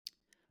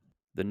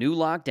The new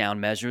lockdown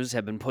measures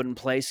have been put in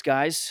place,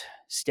 guys.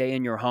 Stay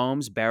in your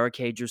homes,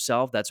 barricade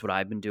yourself. That's what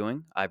I've been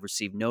doing. I've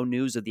received no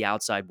news of the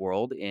outside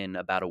world in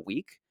about a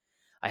week.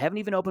 I haven't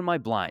even opened my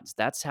blinds.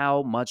 That's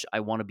how much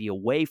I want to be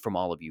away from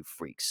all of you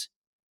freaks.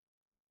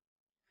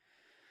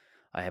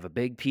 I have a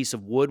big piece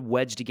of wood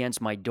wedged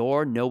against my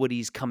door.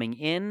 Nobody's coming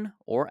in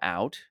or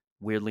out.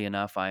 Weirdly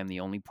enough, I am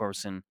the only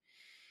person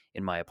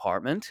in my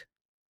apartment.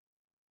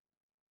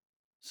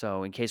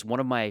 So, in case one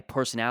of my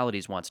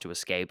personalities wants to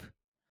escape,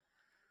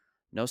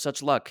 no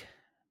such luck.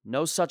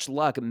 No such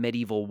luck,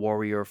 medieval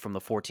warrior from the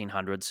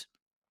 1400s.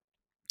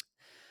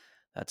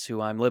 That's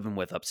who I'm living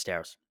with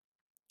upstairs.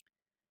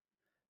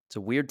 It's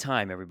a weird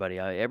time, everybody.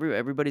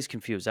 Everybody's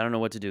confused. I don't know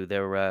what to do.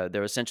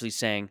 They're essentially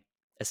saying,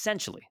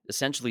 essentially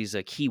is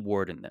a key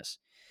word in this.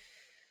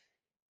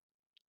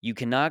 You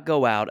cannot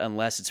go out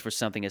unless it's for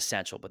something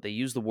essential, but they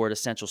use the word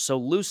essential so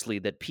loosely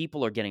that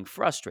people are getting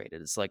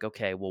frustrated. It's like,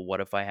 okay, well,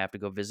 what if I have to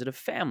go visit a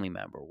family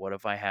member? What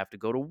if I have to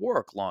go to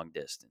work long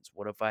distance?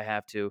 What if I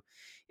have to?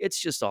 It's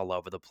just all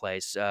over the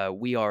place.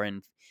 We are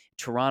in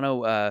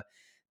Toronto.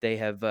 They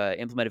have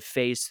implemented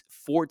phase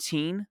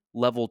 14,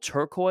 level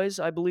turquoise,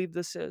 I believe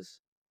this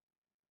is.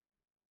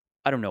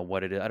 I don't know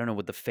what it is. I don't know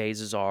what the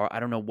phases are. I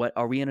don't know what.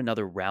 Are we in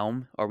another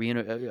realm? Are we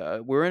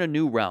in we're in a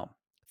new realm.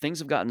 Things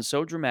have gotten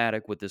so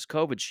dramatic with this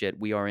COVID shit.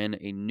 We are in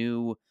a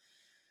new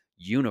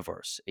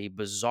universe, a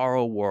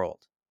bizarro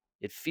world.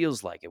 It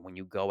feels like it when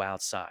you go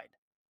outside,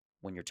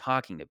 when you're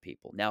talking to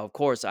people. Now, of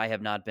course, I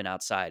have not been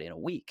outside in a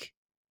week.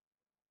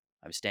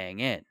 I'm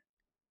staying in.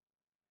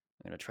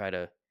 I'm going to try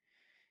to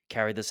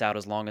carry this out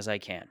as long as I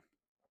can.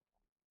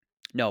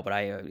 No, but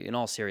in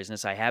all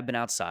seriousness, I have been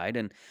outside,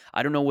 and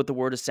I don't know what the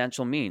word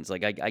essential means.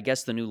 Like, I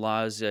guess the new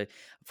laws,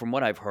 from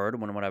what I've heard,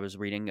 when I was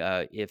reading,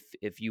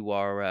 if you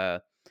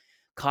are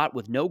caught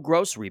with no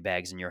grocery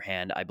bags in your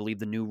hand, I believe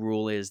the new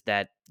rule is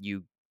that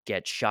you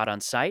get shot on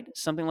sight,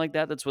 something like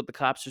that. That's what the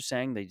cops are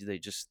saying. They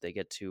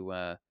get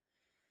to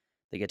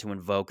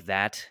invoke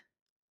that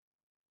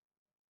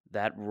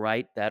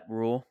right, that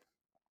rule.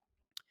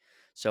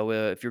 So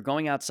if you're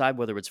going outside,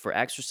 whether it's for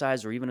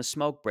exercise or even a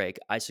smoke break,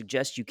 I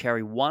suggest you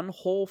carry one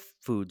Whole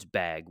Foods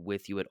bag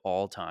with you at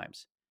all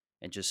times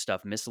and just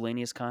stuff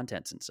miscellaneous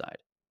contents inside.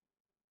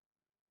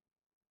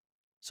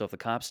 So if the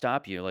cops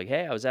stop you, like,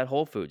 hey, I was at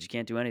Whole Foods, you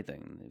can't do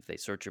anything. If they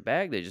search your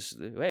bag, they just,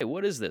 hey,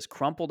 what is this?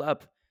 Crumpled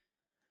up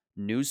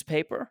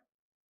newspaper?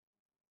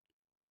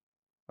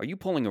 Are you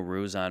pulling a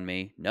ruse on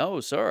me? No,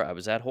 sir, I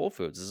was at Whole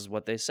Foods. This is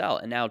what they sell.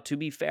 And now, to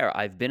be fair,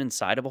 I've been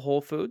inside of a Whole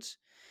Foods.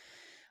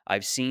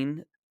 I've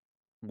seen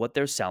what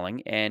they're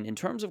selling. And in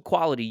terms of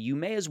quality, you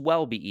may as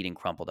well be eating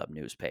crumpled up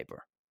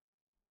newspaper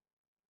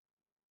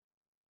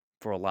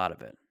for a lot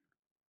of it.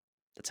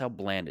 That's how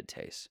bland it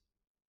tastes.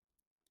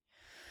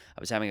 I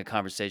was having a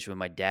conversation with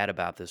my dad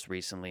about this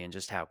recently and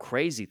just how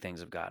crazy things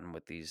have gotten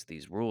with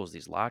these rules,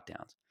 these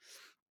lockdowns.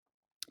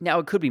 Now,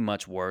 it could be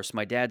much worse.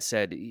 My dad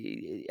said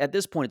at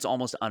this point, it's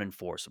almost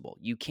unenforceable.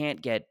 You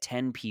can't get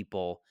 10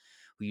 people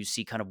who you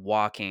see kind of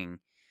walking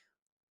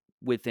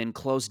within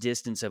close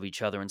distance of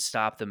each other and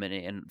stop them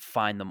and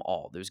find them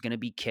all. There's going to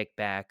be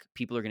kickback.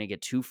 People are going to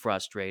get too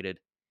frustrated.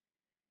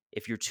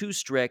 If you're too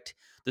strict,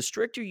 the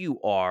stricter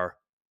you are,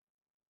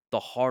 the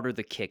harder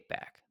the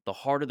kickback, the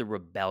harder the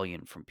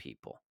rebellion from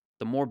people,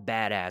 the more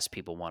badass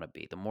people want to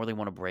be, the more they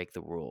want to break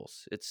the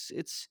rules.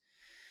 It's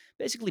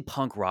basically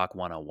punk rock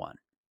 101.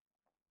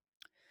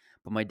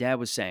 But my dad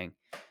was saying,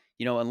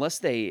 unless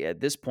they at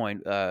this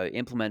point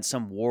implement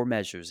some War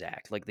Measures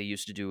Act like they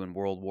used to do in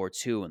World War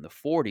II in the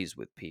 40s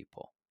with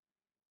people.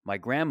 My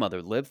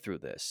grandmother lived through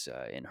this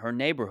in her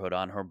neighborhood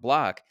on her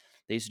block.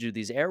 They used to do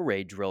these air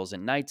raid drills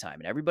at nighttime,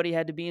 and everybody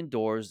had to be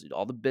indoors.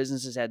 All the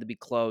businesses had to be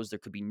closed. There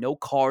could be no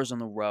cars on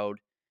the road.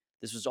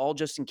 This was all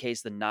just in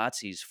case the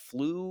Nazis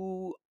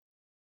flew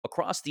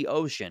across the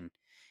ocean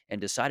and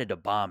decided to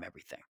bomb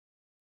everything.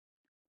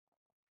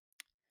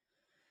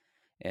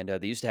 And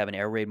they used to have an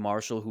air raid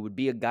marshal who would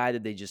be a guy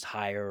that they just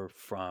hire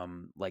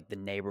from like the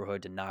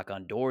neighborhood to knock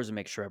on doors and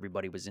make sure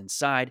everybody was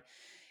inside.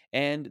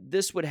 And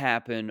this would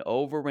happen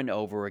over and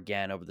over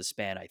again over the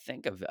span,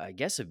 I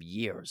guess, of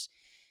years.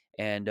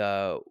 And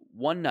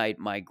one night,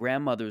 my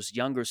grandmother's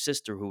younger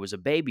sister, who was a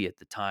baby at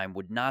the time,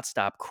 would not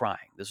stop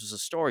crying. This was a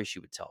story she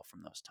would tell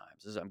from those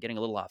times. I'm getting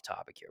a little off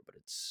topic here, but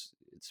it's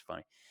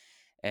funny.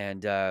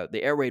 And the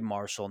air raid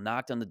marshal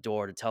knocked on the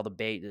door to tell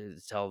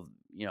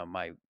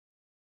my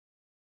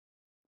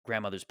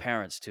grandmother's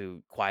parents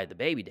to quiet the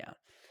baby down.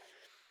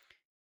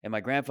 And my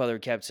grandfather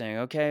kept saying,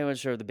 okay, well,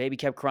 sure. The baby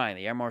kept crying.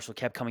 The air marshal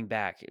kept coming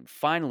back. And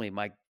finally,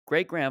 my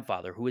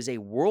great-grandfather, who is a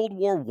World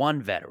War I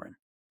veteran,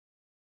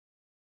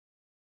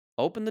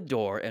 opened the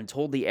door and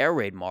told the air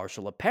raid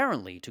marshal,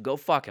 apparently, to go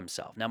fuck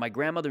himself. Now, my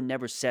grandmother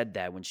never said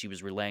that when she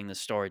was relaying the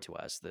story to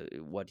us,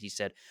 what he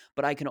said.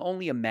 But I can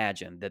only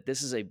imagine that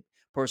this is a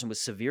person with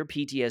severe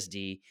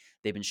PTSD.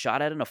 They've been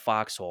shot at in a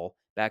foxhole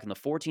back in the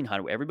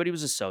 1400s. Everybody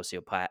was a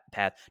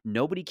sociopath.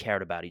 Nobody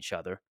cared about each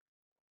other.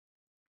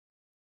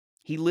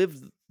 He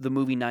lived the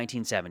movie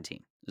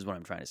 1917, is what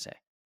I'm trying to say.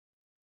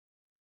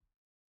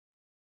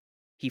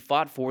 He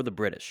fought for the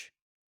British,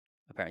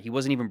 Apparently, he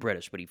wasn't even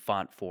British, but he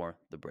fought for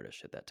the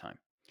British at that time.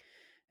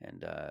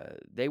 And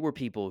they were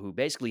people who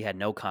basically had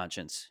no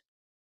conscience,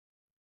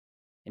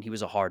 and he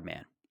was a hard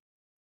man.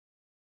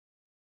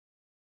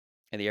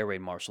 And the air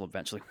raid marshal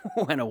eventually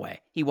went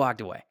away. He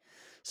walked away.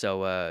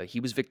 So he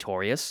was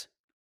victorious.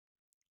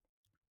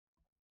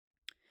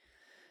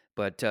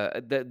 But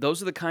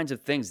those are the kinds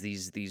of things,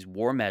 these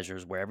war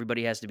measures where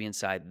everybody has to be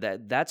inside.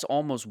 That's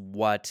almost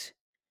what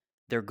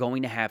they're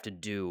going to have to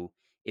do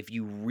if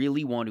you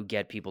really want to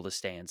get people to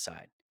stay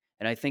inside.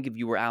 And I think if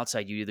you were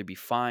outside, you'd either be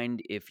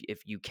fined if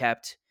you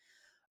kept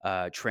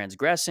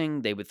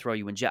transgressing, they would throw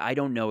you in jail. I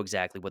don't know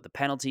exactly what the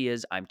penalty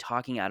is. I'm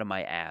talking out of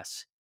my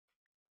ass.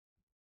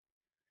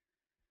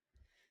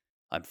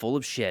 I'm full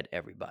of shit,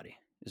 everybody,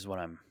 is what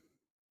I'm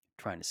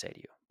trying to say to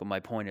you. But my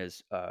point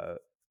is,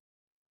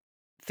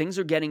 things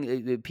are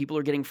getting, people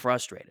are getting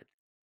frustrated.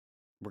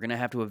 We're going to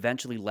have to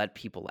eventually let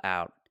people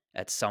out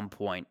at some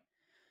point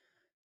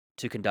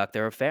to conduct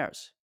their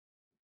affairs.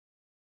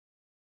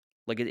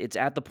 Like it's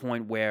at the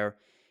point where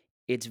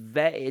it's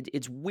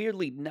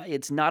weirdly,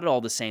 it's not at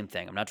all the same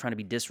thing. I'm not trying to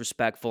be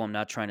disrespectful. I'm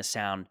not trying to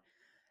sound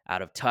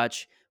out of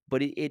touch,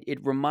 but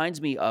it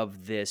reminds me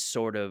of this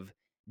sort of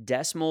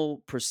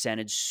decimal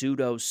percentage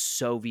pseudo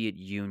Soviet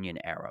Union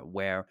era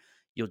where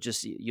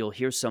you'll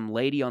hear some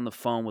lady on the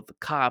phone with the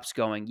cops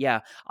going,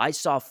 "Yeah, I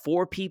saw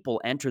 4 people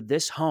enter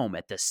this home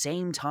at the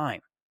same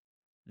time.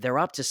 They're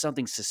up to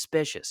something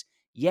suspicious.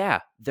 Yeah,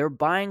 they're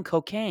buying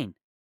cocaine.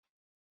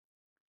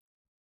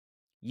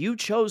 You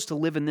chose to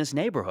live in this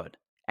neighborhood.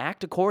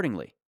 Act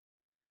accordingly."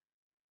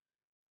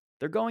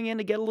 They're going in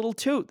to get a little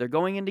toot. They're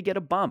going in to get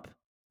a bump.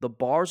 The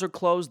bars are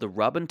closed. The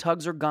rub and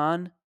tugs are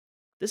gone.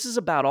 This is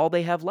about all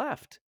they have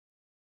left.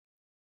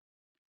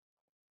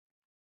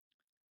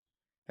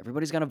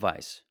 Everybody's got a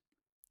vice.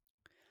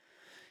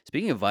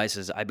 Speaking of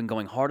vices, I've been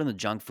going hard on the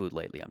junk food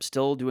lately. I'm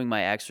still doing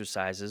my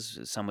exercises.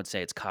 Some would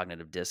say it's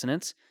cognitive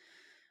dissonance.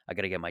 I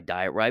got to get my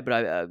diet right,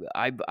 but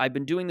I've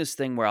been doing this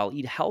thing where I'll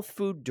eat health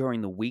food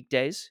during the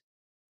weekdays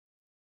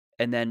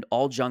and then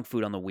all junk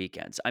food on the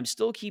weekends. I'm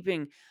still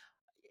keeping.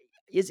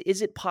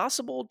 Is it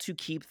possible to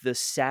keep the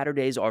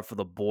Saturdays are for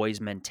the boys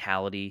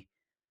mentality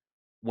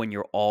when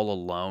you're all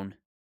alone?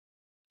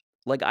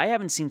 Like I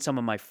haven't seen some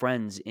of my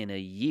friends in a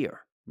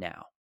year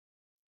now.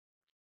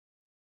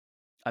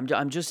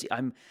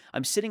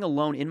 I'm sitting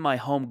alone in my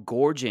home,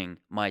 gorging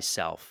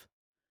myself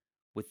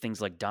with things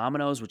like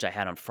Domino's, which I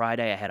had on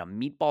Friday. I had a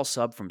meatball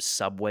sub from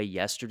Subway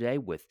yesterday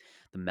with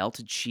the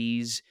melted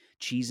cheese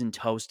and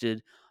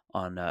toasted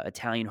on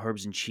Italian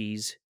herbs and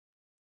cheese.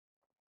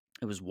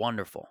 It was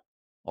wonderful.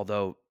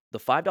 Although the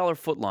 $5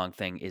 footlong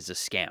thing is a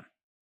scam.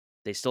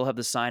 They still have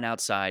the sign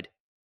outside.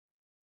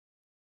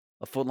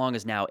 A footlong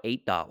is now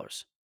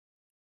 $8,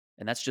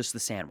 and that's just the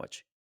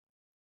sandwich.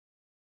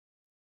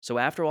 So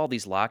after all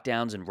these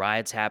lockdowns and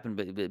riots happen,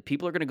 but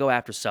people are going to go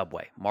after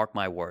Subway. Mark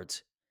my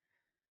words.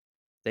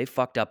 They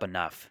fucked up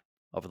enough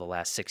over the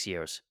last 6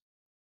 years.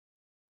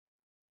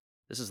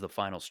 This is the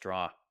final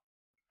straw.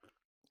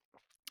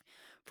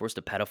 First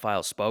a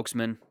pedophile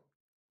spokesman.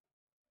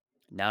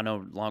 Now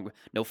no $5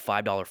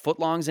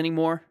 footlongs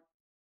anymore.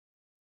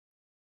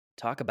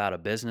 Talk about a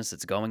business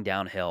that's going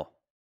downhill.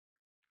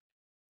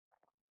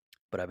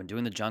 But I've been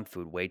doing the junk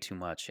food way too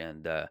much,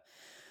 and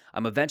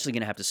I'm eventually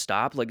going to have to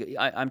stop. Like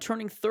I'm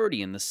turning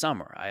 30 in the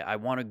summer. I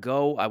want to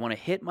go. I want to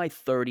hit my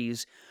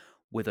 30s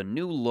with a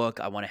new look.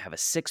 I want to have a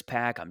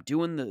 6-pack. I'm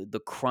doing the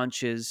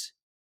crunches.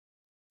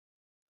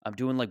 I'm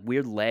doing like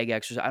weird leg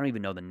exercises. I don't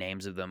even know the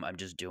names of them. I'm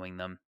just doing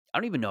them. I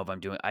don't even know if I'm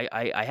doing.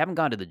 I haven't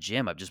gone to the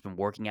gym. I've just been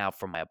working out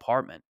from my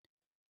apartment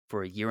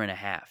for a year and a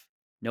half.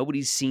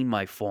 Nobody's seen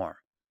my form.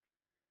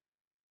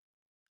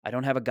 I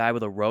don't have a guy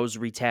with a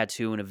rosary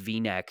tattoo and a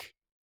V-neck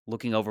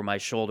looking over my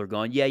shoulder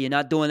going, "Yeah, you're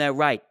not doing that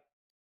right.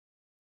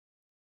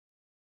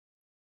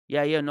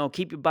 Yeah, no,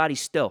 keep your body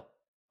still.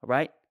 All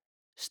right?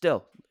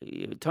 Still.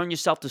 Turn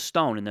yourself to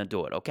stone and then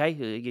do it, okay?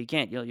 You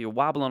can't. You're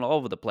wobbling all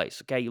over the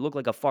place, okay? You look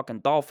like a fucking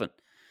dolphin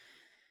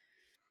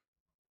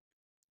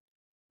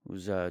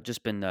who's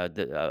just been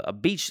a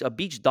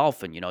beach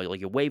dolphin. You know,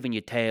 like you're waving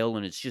your tail,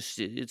 and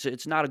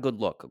it's not a good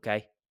look,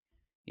 okay?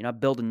 You're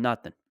not building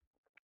nothing.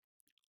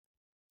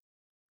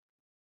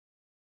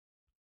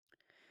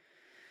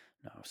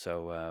 No,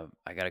 so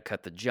I gotta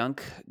cut the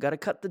junk. Gotta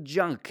cut the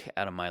junk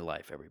out of my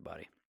life,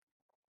 everybody.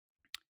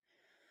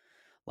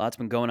 Lots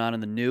been going on in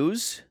the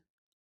news.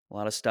 A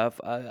lot of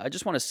stuff. I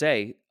just want to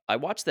say, I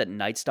watched that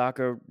Night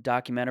Stalker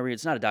documentary.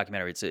 It's not a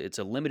documentary. It's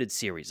a limited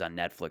series on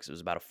Netflix. It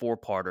was about a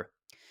 4-parter,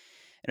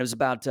 and it was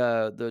about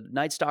the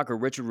Night Stalker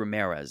Richard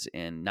Ramirez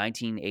in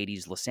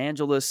 1980s Los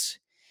Angeles.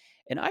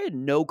 And I had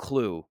no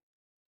clue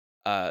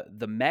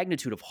the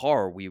magnitude of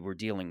horror we were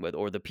dealing with,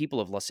 or the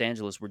people of Los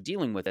Angeles were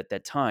dealing with at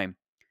that time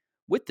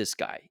with this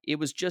guy. It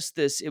was just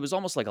this. It was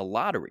almost like a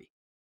lottery.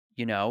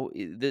 You know,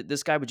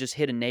 this guy would just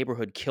hit a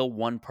neighborhood, kill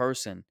one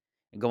person,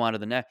 and go on to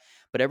the next.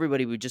 But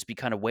everybody would just be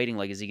kind of waiting,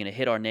 like, is he going to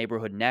hit our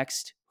neighborhood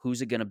next?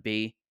 Who's it going to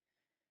be?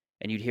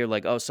 And you'd hear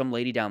like, oh, some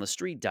lady down the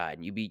street died,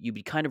 and you'd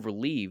be kind of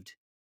relieved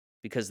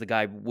because the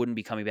guy wouldn't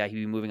be coming back; he'd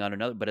be moving on to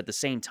another. But at the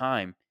same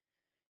time,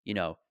 you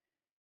know,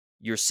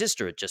 your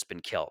sister had just been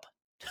killed,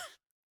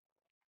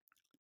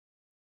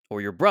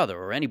 or your brother,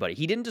 or anybody.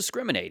 He didn't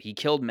discriminate. He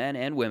killed men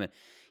and women.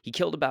 He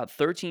killed about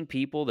 13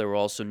 people. There were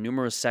also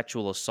numerous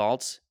sexual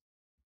assaults.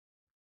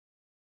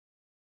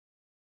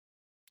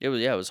 It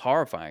was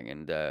horrifying.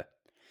 And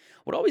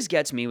what always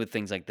gets me with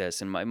things like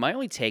this, and my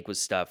only take with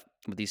stuff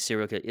with these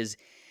serial killers is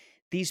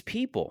these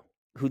people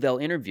who they'll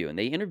interview, and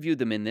they interviewed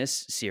them in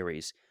this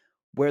series,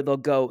 where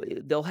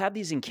they'll have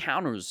these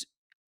encounters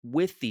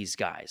with these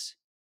guys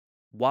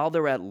while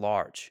they're at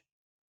large.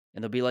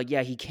 And they'll be like,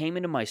 yeah, he came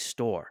into my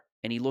store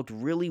and he looked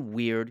really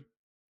weird.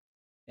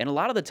 And a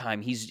lot of the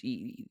time,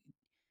 you'd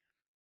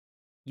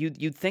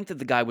think that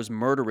the guy was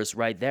murderous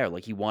right there,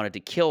 like he wanted to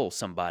kill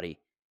somebody,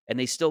 and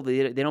they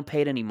don't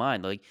pay it any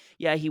mind. Like,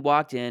 yeah, he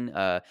walked in.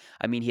 I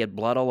mean, he had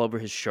blood all over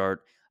his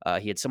shirt.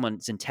 He had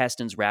someone's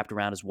intestines wrapped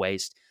around his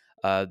waist.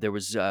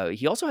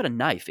 He also had a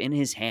knife in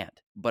his hand.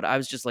 But I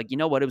was just like, you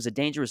know what? It was a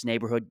dangerous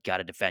neighborhood. Got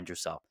to defend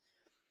yourself.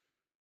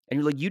 And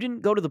you're like, you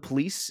didn't go to the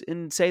police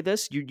and say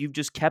this. You've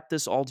just kept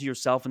this all to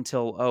yourself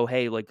until, oh,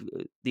 hey, like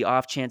the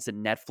off chance that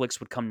Netflix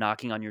would come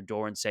knocking on your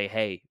door and say,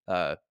 hey,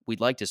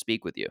 we'd like to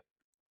speak with you.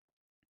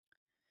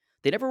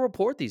 They never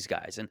report these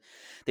guys. And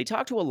they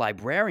talk to a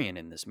librarian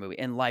in this movie.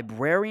 And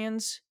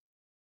librarians,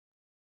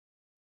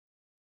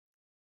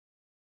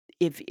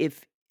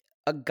 if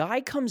a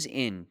guy comes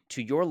in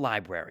to your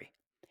library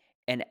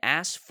and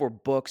asks for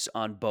books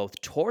on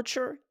both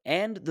torture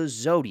and the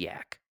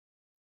Zodiac,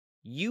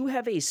 you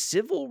have a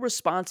civil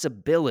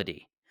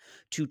responsibility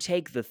to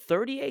take the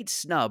 38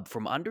 snub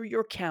from under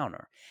your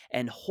counter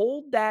and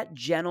hold that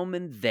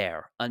gentleman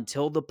there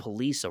until the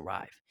police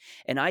arrive.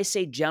 And I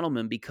say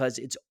gentleman because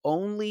it's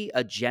only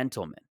a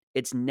gentleman.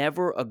 It's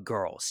never a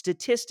girl.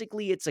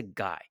 Statistically, it's a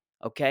guy.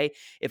 Okay?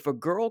 If a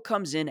girl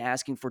comes in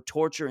asking for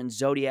torture and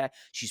Zodiac,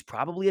 she's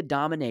probably a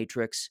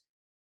dominatrix.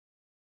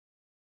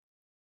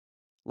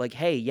 Like,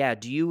 hey, yeah,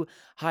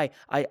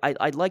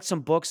 I'd like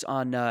some books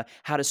on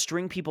how to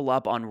string people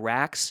up on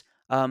racks.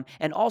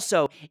 And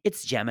also,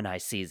 it's Gemini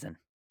season.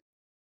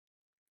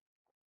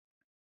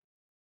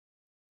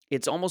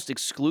 It's almost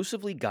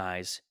exclusively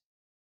guys.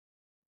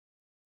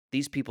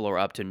 These people are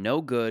up to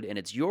no good, and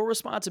it's your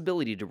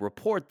responsibility to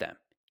report them.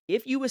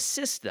 If you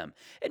assist them,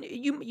 and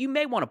you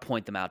may want to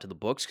point them out to the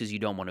books because you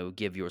don't want to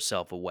give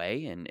yourself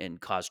away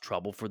and cause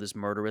trouble for this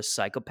murderous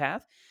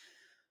psychopath,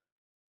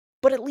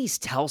 but at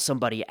least tell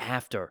somebody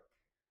after.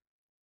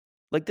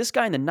 Like this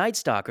guy in the Night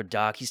Stalker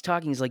doc, he's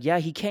like, yeah,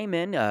 he came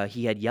in,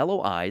 he had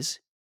yellow eyes.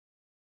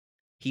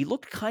 He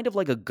looked kind of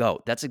like a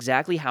goat. That's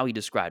exactly how he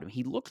described him.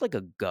 He looked like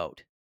a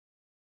goat.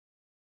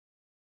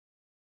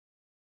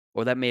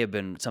 Or that may have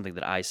been something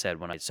that I said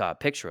when I saw a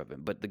picture of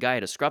him. But the guy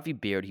had a scruffy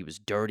beard. He was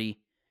dirty.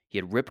 He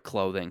had ripped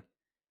clothing.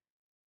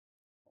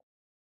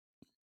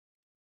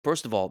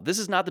 First of all, this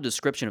is not the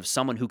description of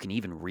someone who can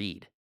even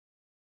read.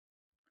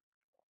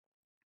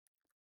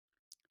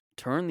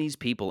 Turn these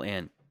people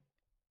in.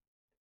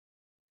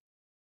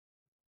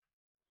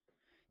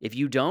 If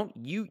you don't,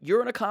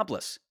 you're an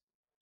accomplice.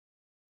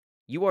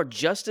 You are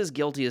just as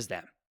guilty as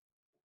them.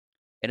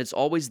 And it's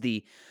always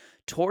the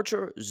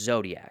torture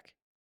Zodiac.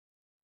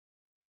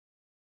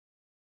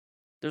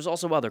 There's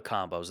also other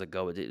combos that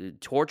go with it.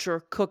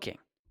 Torture, cooking.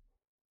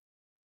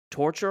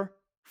 Torture,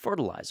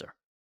 fertilizer.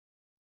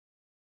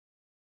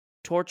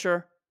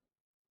 Torture,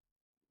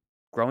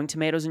 growing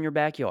tomatoes in your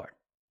backyard.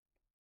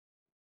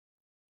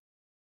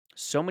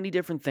 So many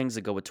different things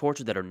that go with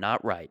torture that are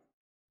not right.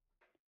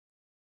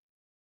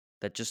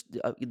 That just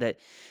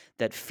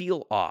that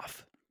feel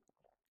off.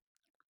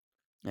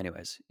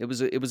 Anyways, it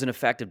was an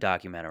effective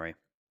documentary,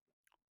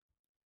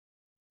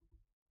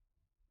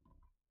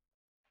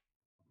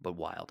 but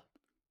wild.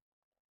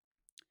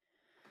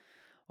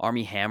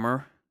 Armie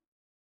Hammer,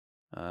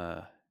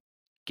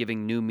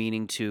 giving new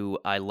meaning to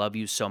 "I love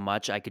you so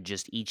much I could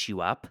just eat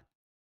you up."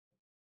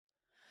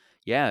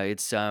 Yeah,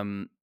 it's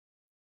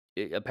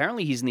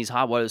apparently he's in these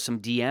hot waters. Some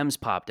DMs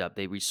popped up.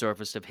 They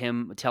resurfaced of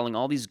him telling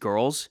all these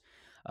girls,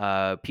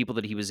 people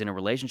that he was in a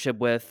relationship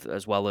with,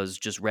 as well as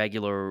just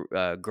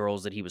regular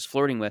girls that he was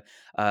flirting with,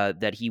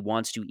 that he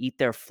wants to eat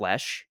their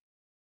flesh.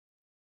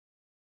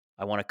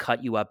 I want to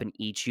cut you up and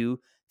eat you.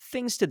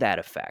 Things to that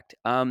effect.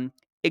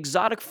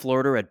 Exotic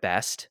flirter at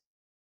best.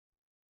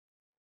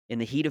 In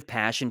the heat of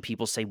passion,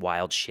 people say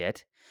wild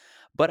shit.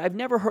 But I've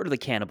never heard of the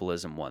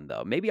cannibalism one,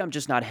 though. Maybe I'm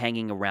just not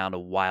hanging around a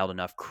wild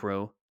enough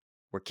crew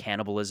where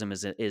cannibalism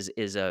is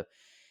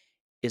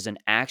an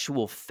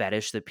actual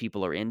fetish that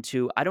people are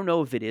into. I don't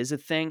know if it is a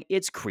thing.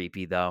 It's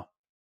creepy, though.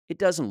 It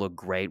doesn't look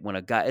great when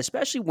a guy,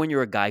 especially when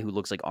you're a guy who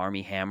looks like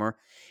Armie Hammer.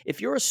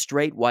 If you're a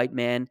straight white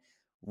man,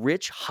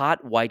 rich,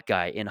 hot white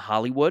guy in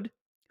Hollywood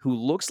who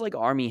looks like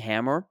Armie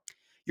Hammer,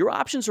 your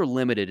options are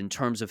limited in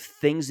terms of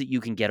things that you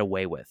can get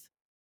away with.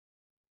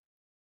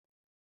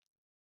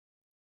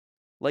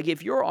 Like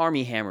if you're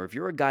Armie Hammer, if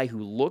you're a guy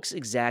who looks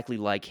exactly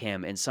like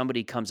him and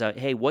somebody comes out,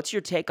 hey, what's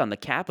your take on the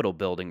Capitol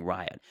building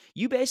riot?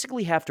 You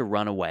basically have to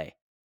run away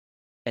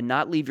and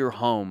not leave your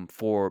home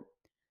for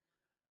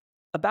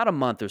about a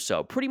month or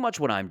so. Pretty much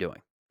what I'm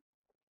doing.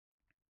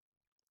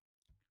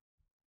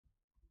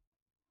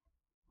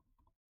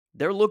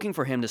 They're looking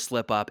for him to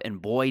slip up,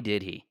 and boy,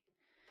 did he.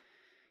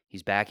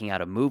 He's backing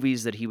out of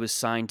movies that he was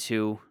signed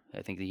to.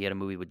 I think that he had a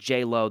movie with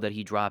J-Lo that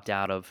he dropped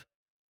out of.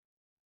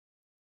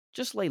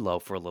 Just lay low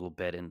for a little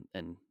bit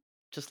and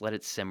just let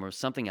it simmer.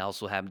 Something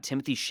else will happen.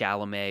 Timothy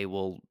Chalamet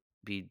will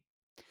be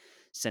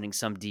sending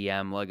some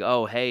DM like,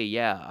 oh, hey,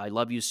 yeah, I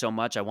love you so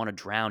much, I want to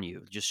drown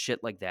you. Just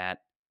shit like that.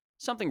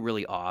 Something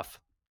really off.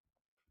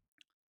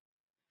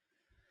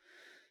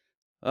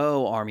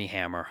 Oh, Armie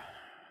Hammer.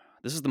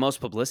 This is the most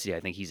publicity I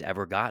think he's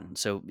ever gotten.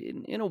 So,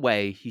 in a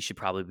way, he should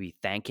probably be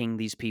thanking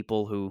these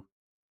people who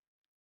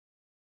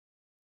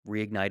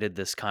reignited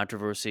this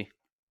controversy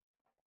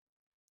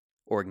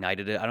or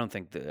ignited it. I don't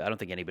think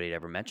anybody had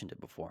ever mentioned it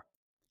before.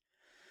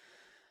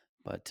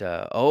 But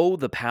oh,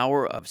 the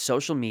power of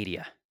social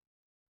media.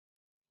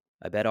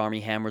 I bet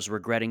Armie Hammer's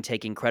regretting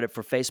taking credit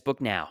for Facebook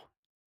now.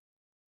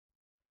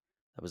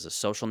 That was a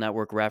Social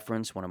Network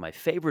reference, one of my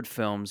favorite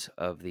films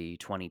of the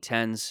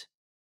 2010s.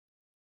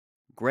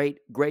 Great,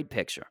 great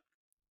picture.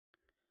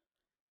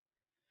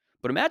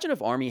 But imagine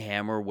if Armie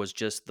Hammer was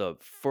just the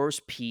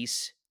first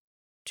piece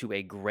to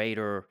a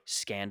greater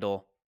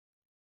scandal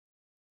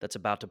that's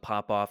about to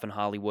pop off in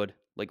Hollywood.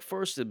 Like,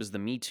 first, it was the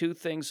Me Too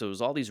thing, so it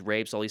was all these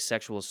rapes, all these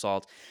sexual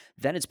assaults.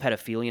 Then it's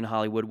pedophilia in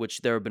Hollywood,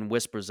 which there have been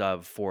whispers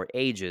of for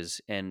ages,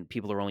 and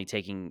people are only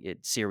taking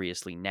it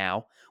seriously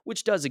now,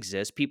 which does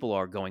exist. People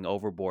are going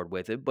overboard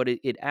with it, but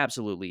it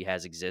absolutely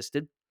has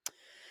existed.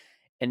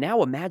 And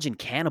now imagine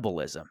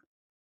cannibalism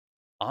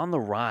on the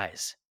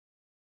rise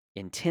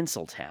in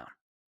Tinseltown.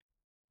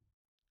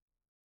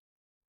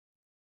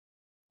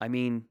 I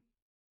mean,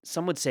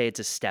 some would say it's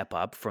a step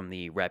up from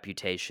the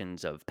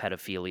reputations of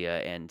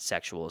pedophilia and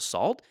sexual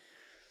assault,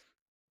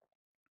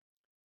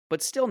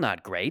 but still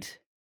not great.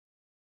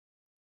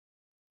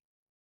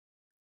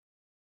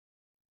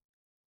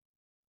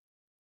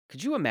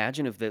 Could you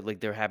imagine if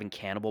they're having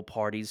cannibal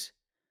parties?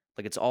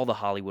 Like it's all the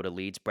Hollywood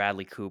elites,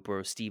 Bradley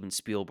Cooper, Steven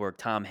Spielberg,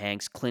 Tom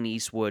Hanks, Clint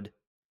Eastwood.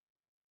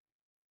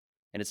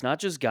 And it's not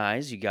just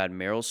guys, you got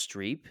Meryl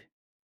Streep,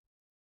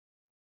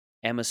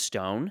 Emma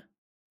Stone,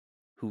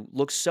 who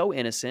looks so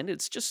innocent.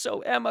 It's just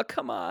so Emma,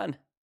 come on.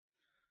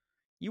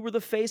 You were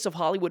the face of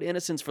Hollywood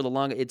innocence for the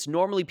long. It's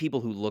normally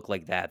people who look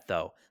like that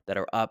though that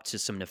are up to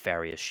some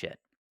nefarious shit.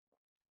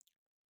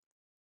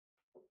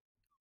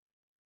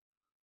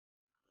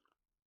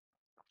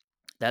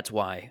 That's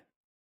why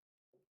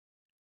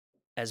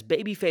as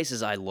babyface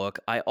as I look,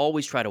 I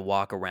always try to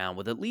walk around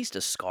with at least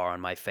a scar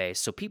on my face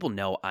so people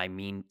know I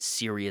mean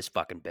serious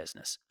fucking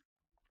business.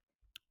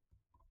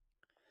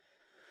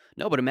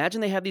 No, but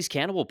imagine they have these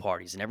cannibal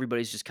parties and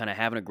everybody's just kind of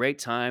having a great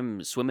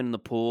time, swimming in the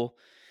pool,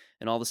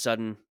 and all of a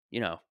sudden,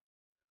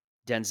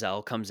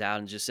 Denzel comes out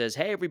and just says,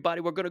 "Hey,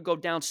 everybody, we're going to go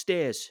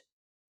downstairs.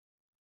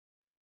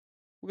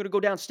 We're going to go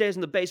downstairs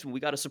in the basement. We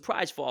got a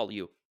surprise for all of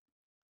you."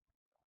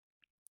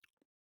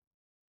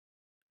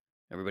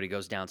 Everybody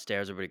goes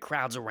downstairs, everybody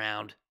crowds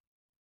around.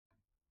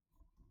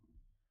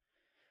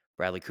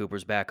 Bradley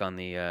Cooper's back on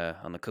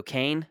the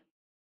cocaine.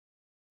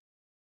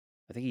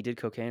 I think he did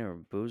cocaine or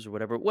booze or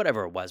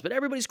whatever it was. But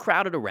everybody's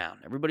crowded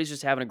around. Everybody's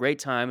just having a great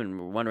time, and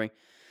we're wondering.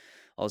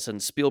 All of a sudden,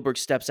 Spielberg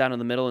steps out in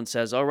the middle and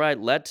says, "All right,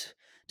 let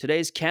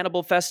today's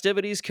cannibal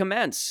festivities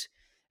commence."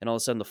 And all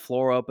of a sudden, the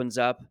floor opens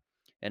up,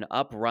 and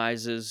up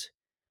rises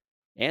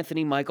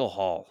Anthony Michael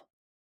Hall,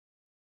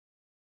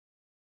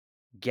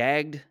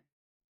 gagged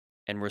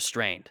and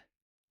restrained,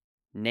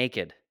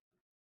 naked,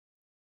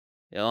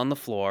 on the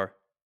floor.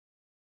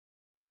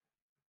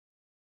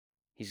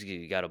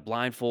 He's got a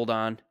blindfold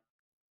on.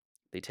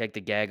 They take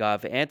the gag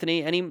off.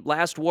 "Anthony, any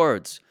last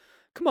words?"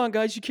 "Come on,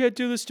 guys, you can't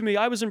do this to me.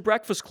 I was in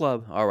Breakfast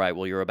Club." "All right,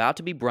 well, you're about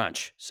to be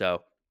brunch,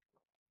 so."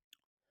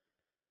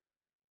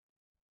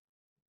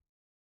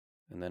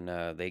 And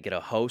then they get a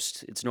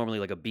host. It's normally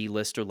like a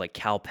B-lister, like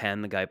Cal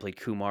Penn, the guy who played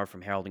Kumar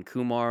from Harold and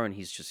Kumar, and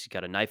he's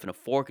got a knife and a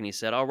fork, and he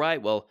said, "All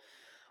right, well,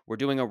 we're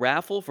doing a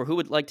raffle for who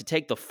would like to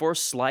take the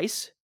first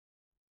slice."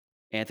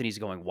 Anthony's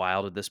going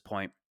wild at this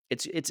point.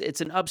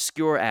 It's an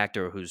obscure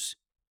actor who's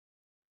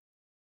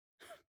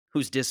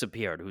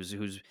disappeared,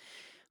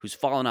 who's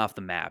fallen off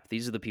the map.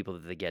 These are the people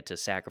that they get to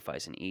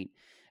sacrifice and eat.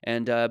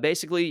 And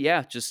basically,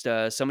 yeah, just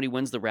somebody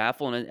wins the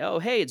raffle, and oh,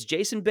 hey, it's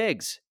Jason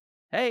Biggs.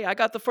 "Hey, I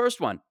got the first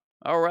one."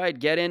 "All right,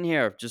 get in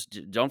here.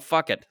 Just don't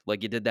fuck it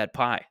like you did that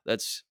pie."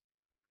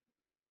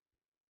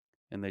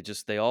 And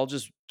they all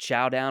just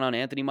chow down on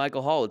Anthony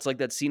Michael Hall. It's like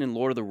that scene in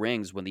Lord of the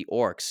Rings when the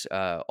orcs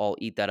all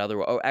eat that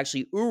other, or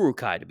actually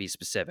Uruk-hai to be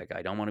specific.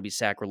 I don't want to be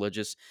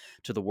sacrilegious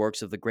to the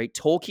works of the great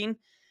Tolkien.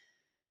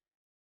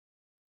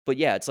 But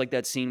yeah, it's like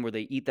that scene where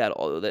they eat that,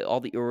 all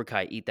the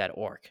Uruk-hai eat that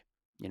orc.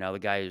 The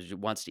guy who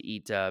wants to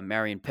eat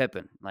Merry and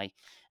Pippin. Like,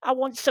 "I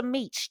want some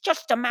meat,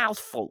 just a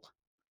mouthful."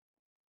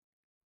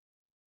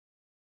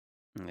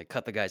 And they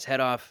cut the guy's head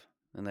off,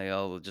 and they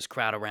all just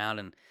crowd around,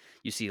 and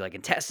you see like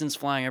intestines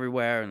flying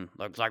everywhere, and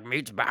looks like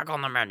meat's back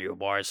on the menu,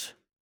 boys.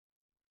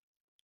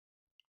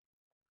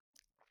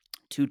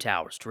 Two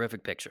Towers,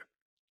 terrific picture.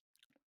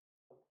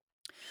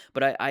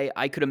 But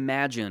I could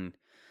imagine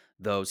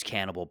those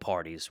cannibal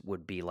parties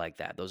would be like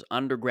that. Those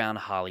underground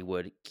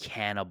Hollywood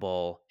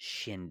cannibal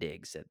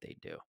shindigs that they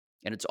do.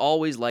 And it's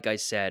always, like I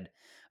said,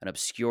 an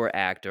obscure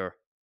actor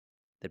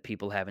that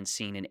people haven't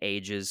seen in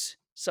ages.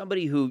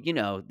 Somebody who,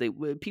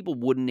 people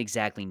wouldn't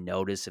exactly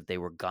notice if they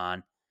were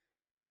gone.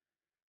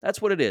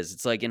 That's what it is.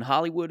 It's like in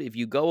Hollywood, if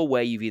you go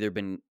away, you've either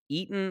been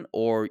eaten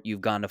or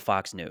you've gone to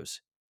Fox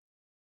News.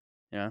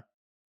 Yeah.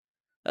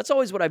 That's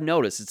always what I've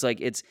noticed. It's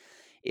like it's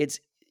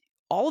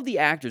all of the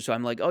actors who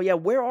I'm like, "Oh yeah,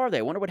 where are they?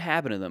 I wonder what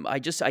happened to them." I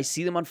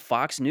see them on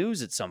Fox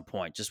News at some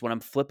point just when I'm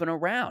flipping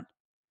around.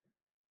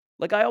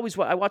 Like I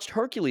watched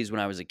Hercules when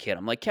I was a kid.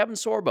 I'm like, Kevin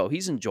Sorbo,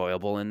 he's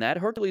enjoyable in that.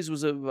 Hercules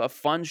was a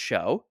fun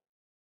show.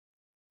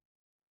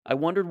 I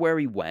wondered where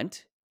he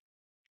went.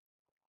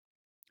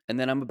 And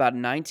then I'm about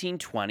 19,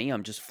 20.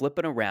 I'm just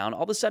flipping around.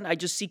 All of a sudden, I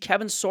just see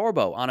Kevin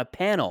Sorbo on a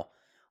panel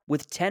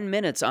with 10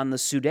 minutes on the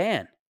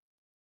Sudan.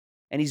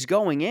 And he's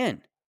going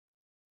in.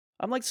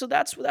 I'm like, so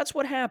that's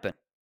what happened.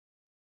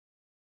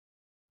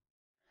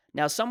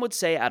 Now, some would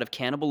say out of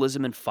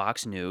cannibalism and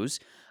Fox News,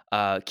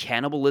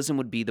 cannibalism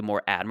would be the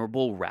more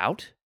admirable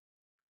route,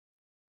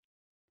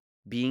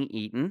 being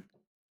eaten.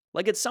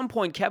 Like at some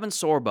point, Kevin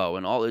Sorbo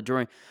and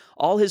during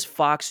all his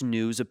Fox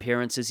News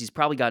appearances, he's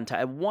probably gotten to,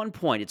 at one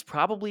point, it's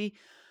probably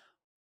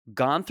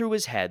gone through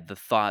his head the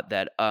thought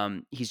that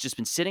he's just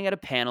been sitting at a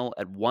panel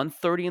at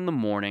 1:30 in the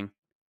morning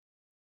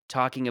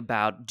talking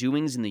about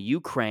doings in the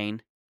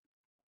Ukraine.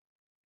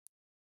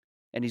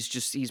 And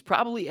he's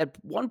probably at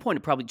one point,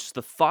 it probably just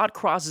the thought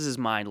crosses his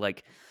mind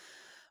like,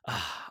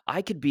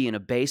 I could be in a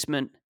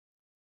basement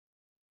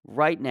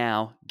right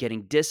now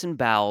getting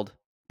disemboweled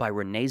by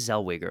Renee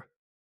Zellweger.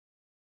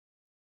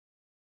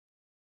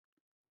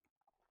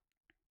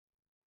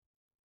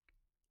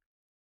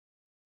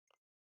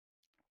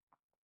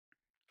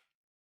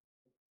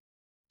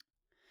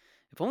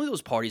 If only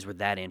those parties were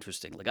that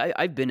interesting. Like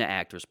I've been to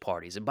actors'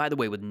 parties, and by the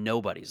way, with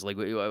nobodies. Like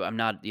I'm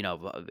not,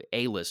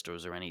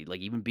 A-listers or any, like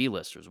even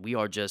B-listers. We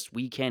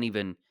can't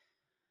even,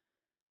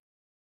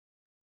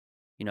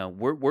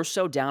 we're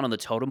so down on the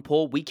totem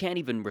pole, we can't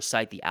even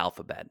recite the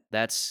alphabet.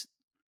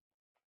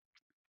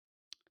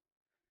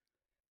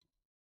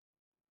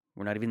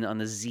 We're not even on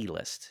the Z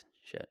list.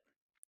 Shit.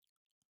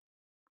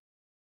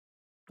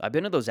 I've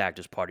been to those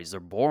actors' parties. They're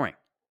boring.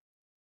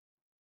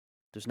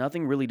 There's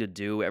nothing really to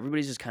do.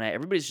 Everybody's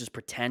just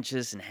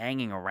pretentious and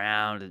hanging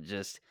around and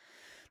just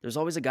there's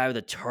always a guy with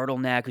a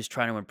turtleneck who's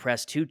trying to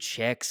impress two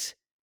chicks.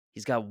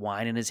 He's got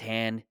wine in his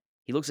hand.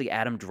 He looks like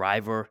Adam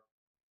Driver.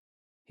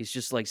 He's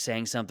just like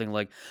saying something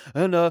like,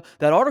 and that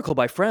article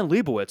by Fran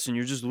Lebowitz, and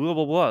you're just blah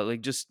blah blah,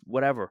 like just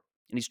whatever.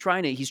 And he's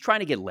trying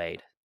to get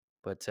laid,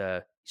 but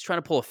he's trying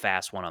to pull a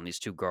fast one on these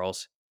two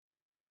girls.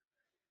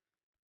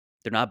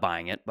 They're not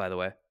buying it, by the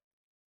way.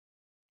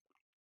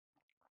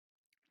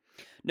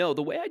 No,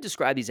 the way I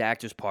describe these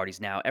actors' parties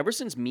now, ever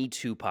since Me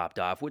Too popped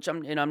off,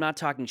 I'm not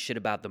talking shit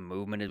about the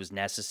movement, it was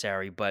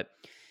necessary, but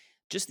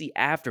just the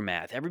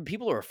aftermath.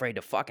 People are afraid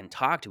to fucking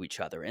talk to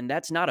each other, and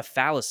that's not a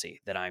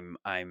fallacy that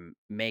I'm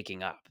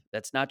making up.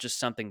 That's not just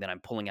something that I'm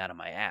pulling out of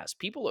my ass.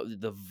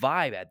 The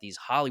vibe at these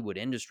Hollywood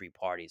industry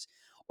parties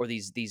or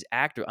these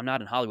actor I'm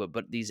not in Hollywood,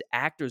 but these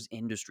actors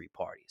industry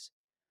parties.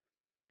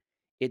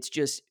 It's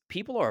just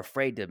people are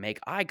afraid to make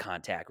eye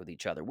contact with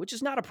each other, which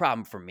is not a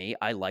problem for me.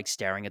 I like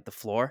staring at the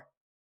floor.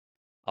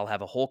 I'll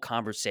have a whole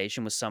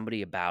conversation with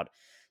somebody about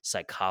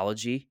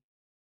psychology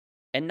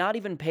and not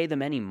even pay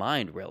them any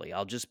mind, really.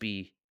 I'll just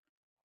be.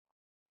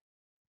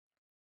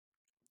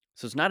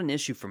 So it's not an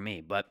issue for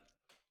me, but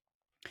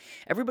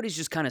everybody's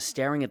just kind of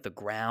staring at the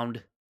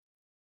ground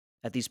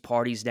at these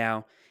parties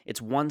now.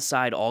 It's one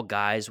side, all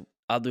guys,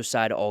 other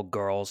side, all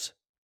girls.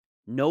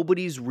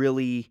 Nobody's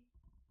really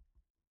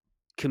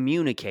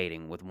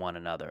communicating with one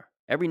another.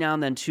 Every now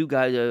and then,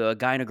 a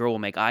guy and a girl will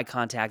make eye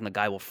contact and the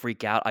guy will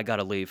freak out. I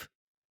gotta leave.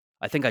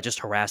 I think I just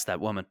harassed that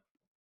woman.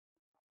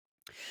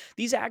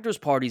 These actors'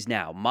 parties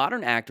now,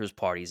 modern actors'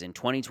 parties in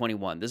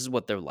 2021, this is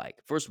what they're like.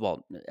 First of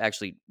all,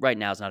 actually, right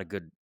now is not a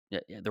good,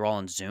 they're all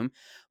on Zoom,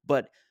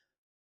 but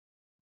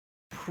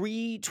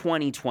pre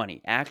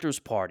 2020 actors'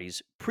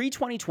 parties, pre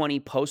 2020,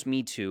 post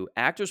Me Too,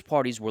 actors'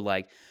 parties were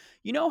like,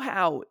 you know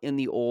how in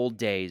the old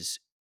days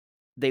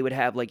they would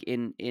have like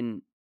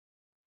in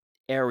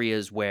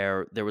areas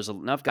where there was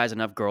enough guys,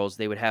 enough girls,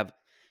 they would have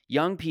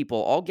young people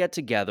all get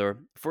together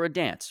for a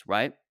dance,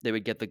 right? They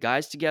would get the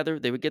guys together,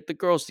 they would get the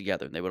girls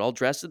together, they would all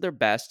dress at their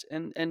best,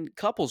 and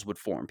couples would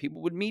form.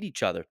 People would meet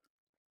each other.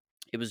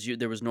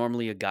 There was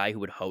normally a guy who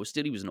would host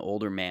it. He was an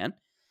older man,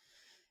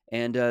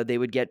 and they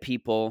would get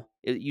people.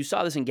 You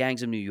saw this in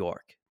Gangs of New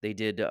York. They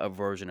did a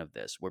version of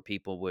this where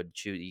people would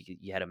choose.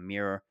 You had a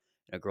mirror,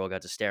 and a girl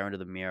got to stare into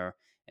the mirror,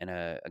 and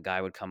a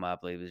guy would come up.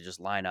 They would just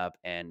line up,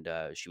 and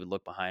she would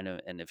look behind him.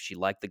 And if she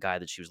liked the guy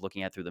that she was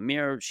looking at through the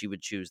mirror, she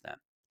would choose them.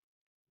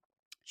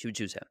 She would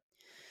choose him.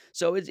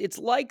 So it's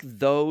like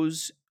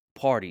those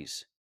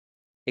parties,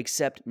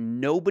 except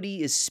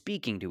nobody is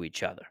speaking to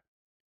each other.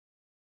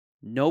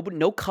 Nobody,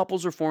 no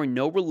couples are forming,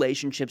 no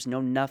relationships,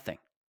 no nothing.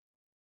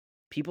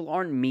 People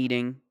aren't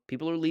meeting.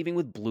 People are leaving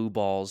with blue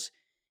balls.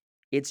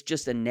 It's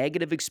just a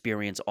negative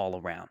experience all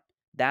around.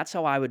 That's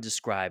how I would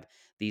describe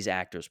these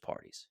actors'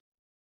 parties.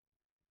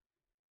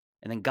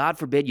 And then, God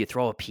forbid, you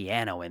throw a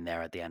piano in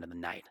there at the end of the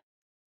night.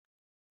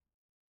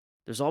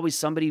 There's always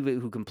somebody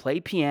who can play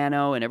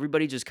piano, and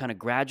everybody just kind of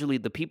gradually,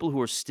 the people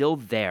who are still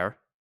there,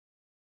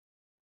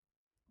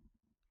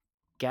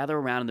 gather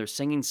around and they're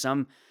singing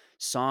some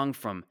song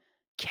from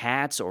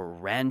Cats or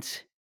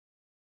Rent.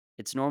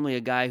 It's normally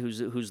a guy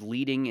who's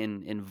leading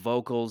in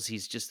vocals.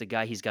 He's just a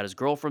guy. He's got his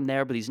girlfriend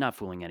there, but he's not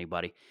fooling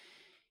anybody.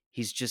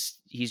 He's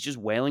just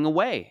wailing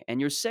away,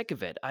 and you're sick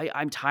of it.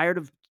 I'm tired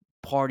of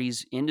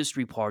parties,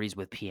 industry parties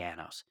with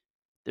pianos.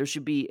 There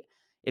should be,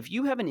 if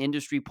you have an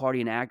industry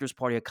party, an actors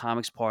party, a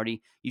comics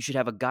party, you should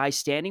have a guy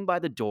standing by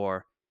the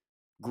door,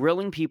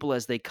 grilling people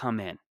as they come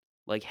in.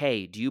 Like,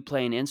 hey, do you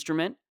play an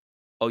instrument?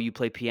 Oh, you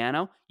play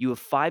piano? You have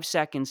 5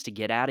 seconds to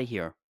get out of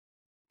here,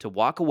 to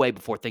walk away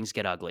before things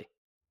get ugly.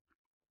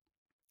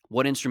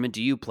 What instrument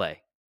do you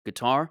play?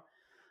 Guitar?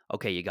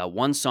 Okay, you got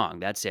one song.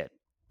 That's it.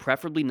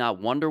 Preferably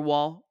not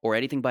Wonderwall or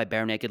anything by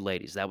Bare Naked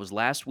Ladies. That was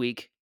last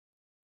week.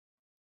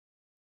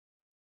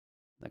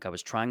 Like I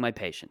was trying my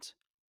patience.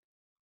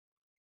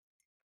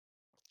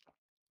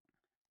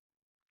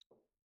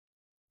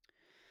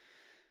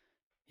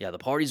 Yeah, the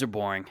parties are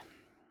boring.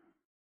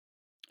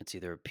 It's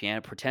either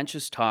piano,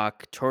 pretentious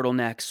talk,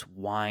 turtlenecks,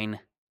 wine,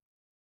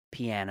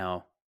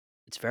 piano.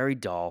 It's very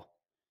dull.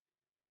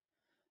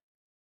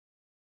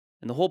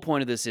 And the whole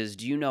point of this is,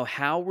 do you know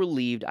how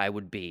relieved I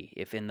would be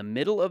if in the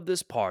middle of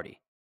this party,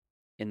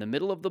 in the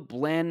middle of the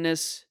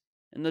blandness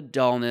and the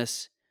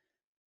dullness,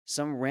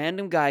 some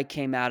random guy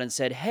came out and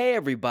said, hey,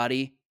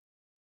 everybody,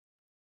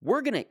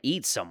 we're going to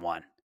eat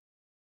someone.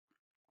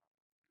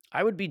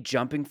 I would be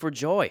jumping for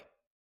joy.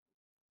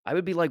 I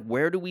would be like,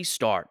 where do we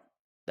start?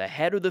 The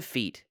head or the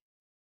feet?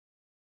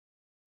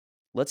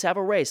 Let's have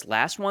a race.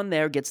 Last one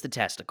there gets the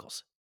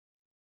testicles.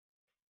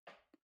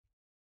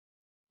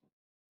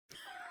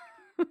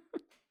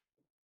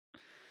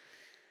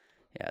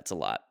 Yeah, it's a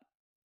lot.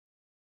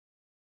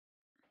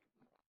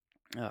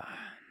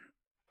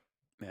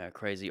 Yeah,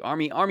 crazy.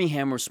 Armie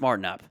Hammer,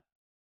 smarten up.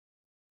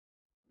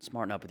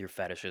 Smarten up with your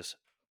fetishes.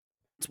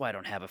 That's why I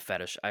don't have a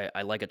fetish.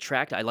 I like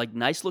I like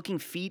nice looking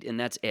feet, and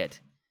that's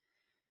it.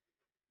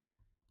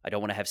 I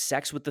don't want to have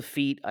sex with the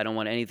feet. I don't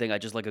want anything. I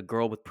just like a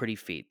girl with pretty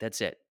feet.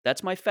 That's it.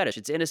 That's my fetish.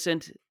 It's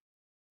innocent.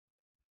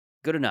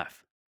 Good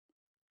enough.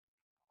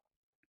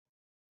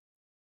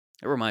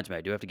 It reminds me,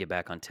 I do have to get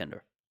back on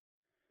Tinder.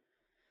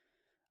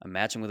 I'm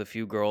matching with a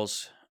few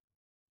girls.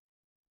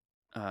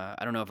 I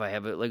don't know if I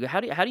have it. Like, how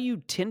do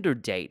you Tinder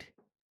date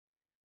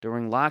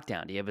during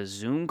lockdown? Do you have a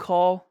Zoom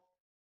call?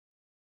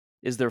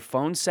 Is there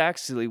phone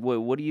sex? Like,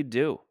 what do you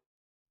do?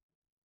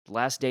 The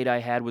last date I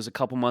had was a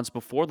couple months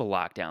before the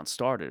lockdown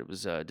started. It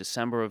was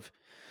December of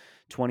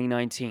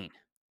 2019,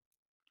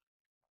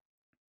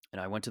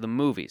 and I went to the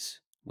movies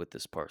with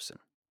this person,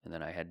 and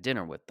then I had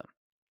dinner with them.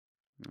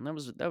 And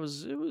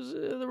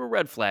there were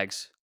red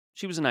flags.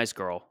 She was a nice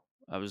girl.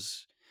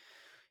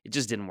 It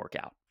just didn't work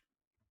out.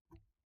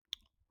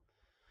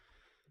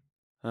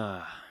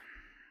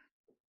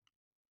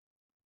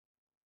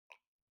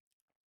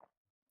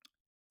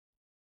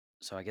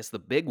 So I guess the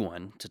big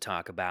one to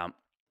talk about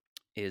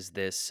is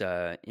this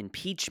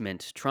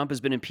impeachment. Trump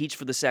has been impeached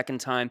for the second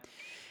time.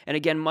 And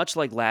again, much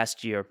like last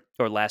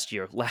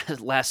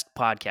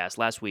podcast,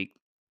 last week,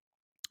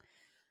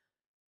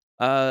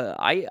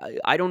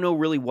 I don't know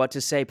really what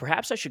to say.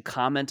 Perhaps I should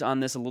comment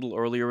on this a little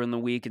earlier in the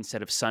week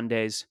instead of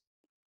Sundays.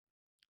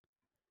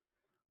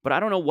 But I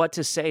don't know what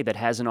to say that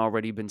hasn't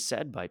already been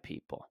said by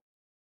people.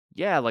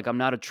 Yeah, like I'm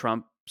not a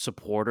Trump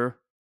supporter.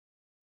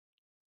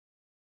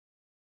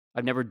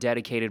 I've never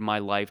dedicated my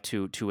life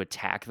to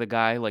attack the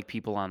guy like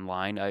people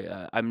online.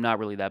 I'm not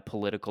really that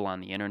political on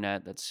the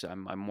internet.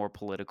 I'm more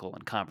political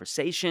in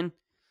conversation.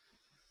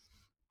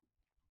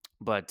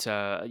 But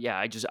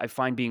yeah, I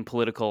find being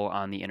political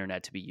on the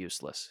internet to be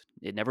useless.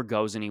 It never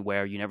goes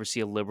anywhere. You never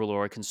see a liberal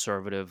or a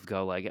conservative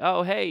go like,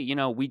 "Oh, hey,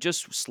 we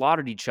just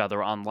slaughtered each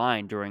other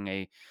online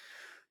during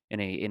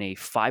in a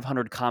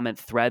 500 comment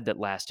thread that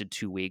lasted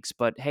 2 weeks.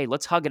 But hey,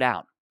 let's hug it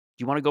out.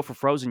 Do you want to go for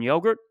frozen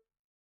yogurt?"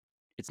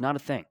 It's not a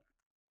thing.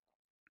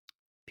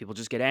 People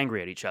just get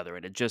angry at each other,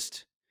 and it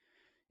just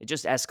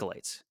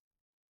escalates.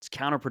 It's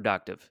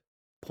counterproductive,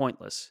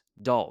 pointless,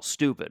 dull,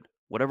 stupid,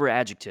 whatever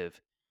adjective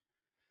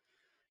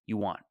you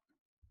want.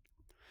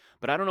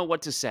 But I don't know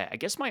what to say. I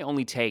guess my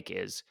only take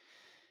is,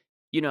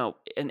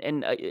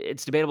 and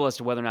it's debatable as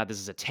to whether or not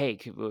this is a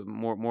take,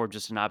 more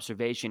just an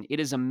observation. It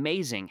is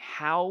amazing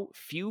how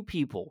few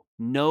people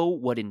know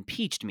what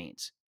impeached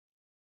means.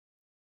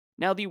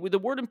 Now, the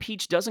word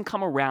impeach doesn't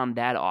come around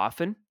that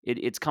often.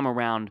 It's come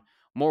around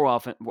more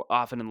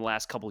often in the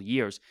last couple of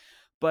years.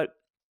 But,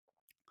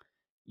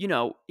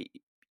 you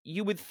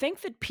would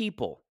think that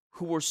people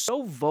who were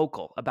so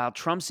vocal about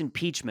Trump's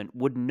impeachment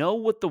would know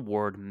what the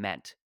word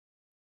meant.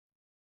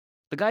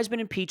 The guy's been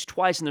impeached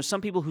twice, and there's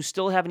some people who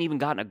still haven't even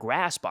gotten a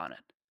grasp on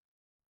it.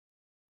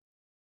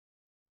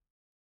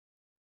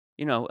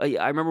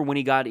 I remember when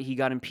he got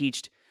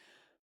impeached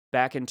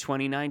back in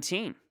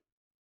 2019.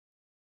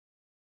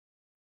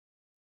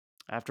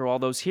 After all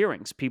those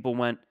hearings, people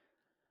went,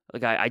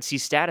 like, I'd see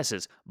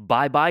statuses,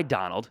 bye bye,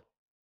 Donald.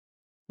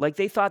 Like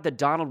they thought that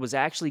Donald was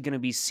actually going to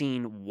be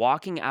seen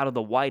walking out of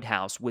the White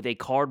House with a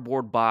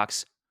cardboard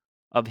box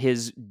of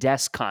his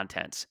desk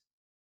contents,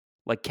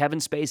 like Kevin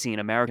Spacey in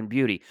American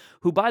Beauty,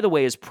 who, by the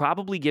way, is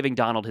probably giving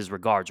Donald his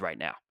regards right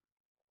now.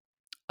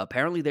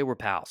 Apparently, they were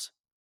pals.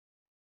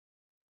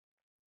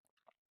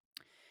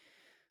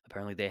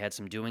 Apparently, they had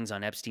some doings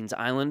on Epstein's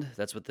Island.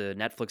 That's what the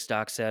Netflix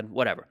doc said.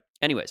 Whatever.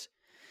 Anyways,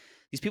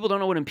 these people don't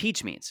know what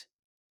impeach means.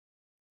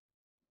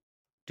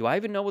 Do I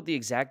even know what the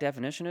exact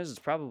definition is? It's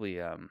probably,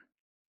 I'll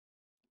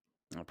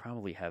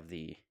probably have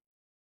the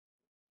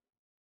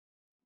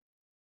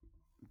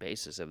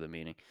basis of the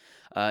meaning.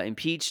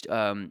 Impeached,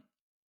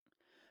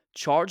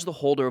 charge the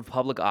holder of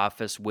public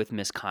office with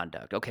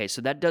misconduct. Okay,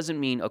 so that doesn't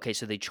mean, okay,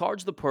 so they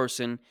charge the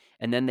person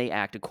and then they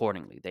act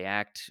accordingly. They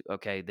act,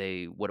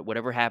 okay,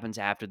 whatever happens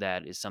after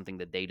that is something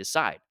that they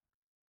decide.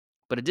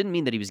 But it didn't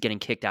mean that he was getting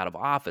kicked out of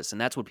office.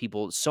 And that's what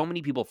so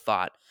many people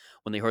thought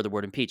when they heard the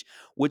word impeach,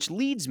 which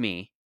leads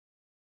me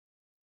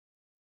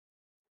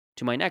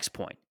to my next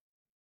point.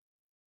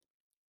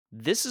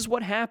 This is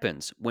what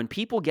happens when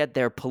people get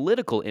their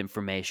political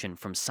information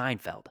from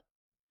Seinfeld.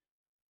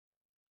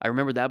 I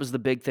remember that was the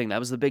big thing. That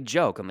was the big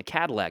joke on the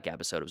Cadillac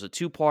episode. It was a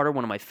two-parter,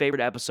 one of my favorite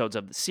episodes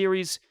of the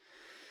series.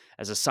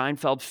 As a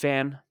Seinfeld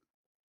fan.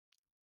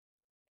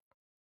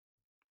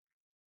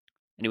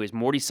 Anyways,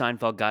 Morty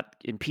Seinfeld got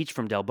impeached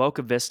from Del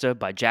Boca Vista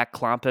by Jack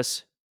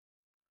Klompus,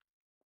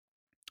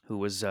 who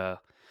was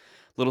a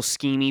little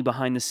schemy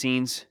behind the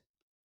scenes.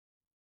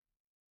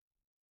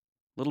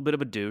 A little bit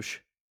of a douche.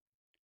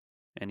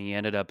 And he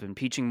ended up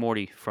impeaching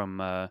Morty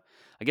from, I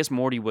guess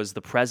Morty was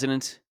the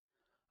president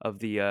of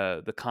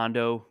the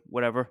condo,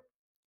 whatever.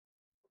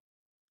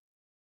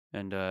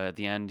 And at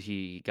the end,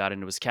 he got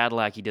into his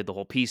Cadillac. He did the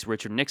whole piece,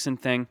 Richard Nixon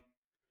thing.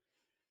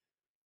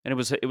 And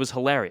it was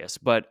hilarious.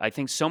 But I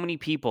think so many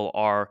people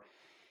are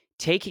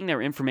taking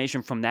their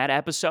information from that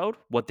episode,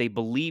 what they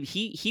believe.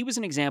 He was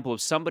an example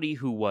of somebody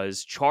who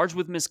was charged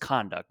with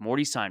misconduct,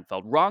 Morty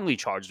Seinfeld, wrongly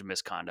charged with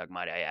misconduct,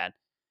 might I add.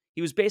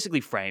 He was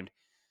basically framed.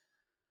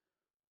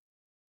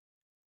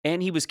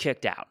 And he was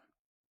kicked out.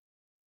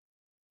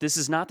 This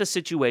is not the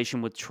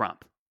situation with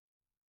Trump.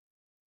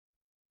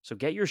 So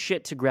get your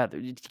shit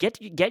together.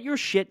 Get your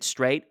shit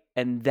straight,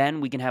 and then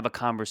we can have a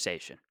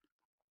conversation.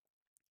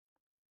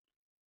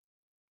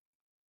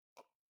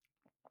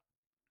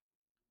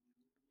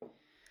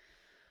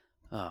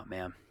 Oh,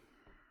 man.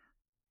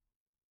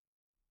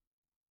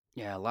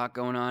 Yeah, a lot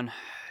going on.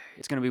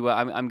 It's going to be well.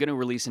 I'm going to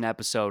release an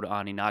episode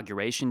on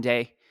Inauguration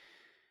Day.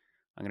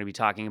 I'm going to be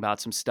talking about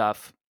some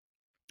stuff,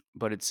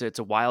 but it's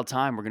a wild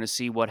time. We're going to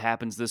see what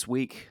happens this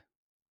week.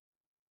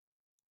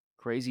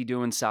 Crazy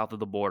doing south of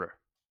the border.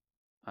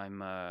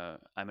 I'm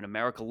an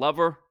America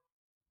lover.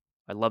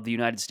 I love the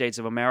United States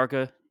of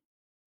America.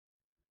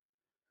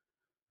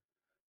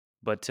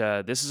 But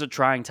this is a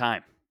trying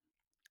time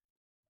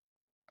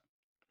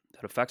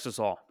that affects us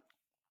all.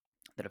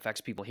 That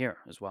affects people here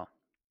as well.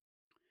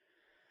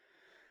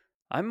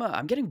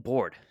 I'm getting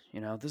bored.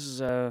 You know, this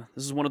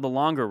is one of the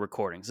longer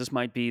recordings. This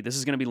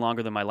is going to be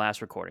longer than my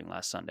last recording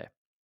last Sunday.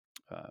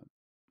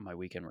 My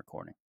weekend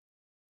recording.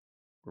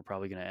 We're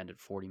probably going to end at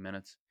 40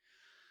 minutes.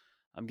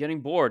 I'm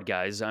getting bored,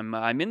 guys.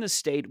 I'm in the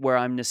state where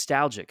I'm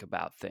nostalgic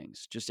about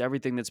things. Just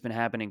everything that's been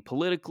happening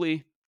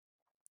politically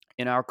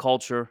in our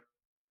culture,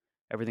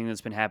 everything that's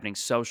been happening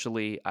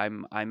socially.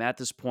 I'm at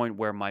this point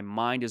where my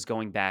mind is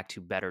going back to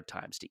better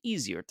times, to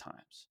easier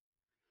times.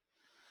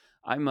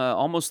 I'm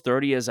almost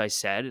 30, as I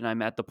said, and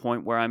I'm at the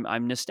point where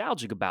I'm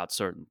nostalgic about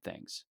certain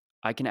things.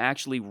 I can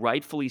actually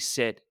rightfully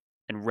sit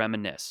and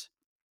reminisce.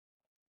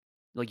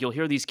 Like you'll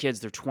hear these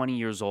kids, they're 20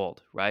 years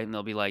old, right? And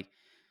they'll be like,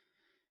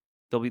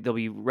 they'll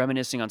be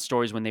reminiscing on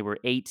stories when they were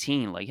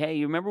 18. Like, hey,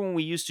 you remember when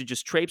we used to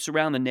just traipse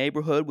around the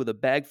neighborhood with a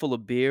bag full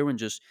of beer and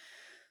just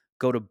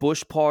go to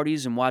bush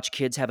parties and watch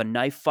kids have a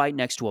knife fight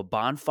next to a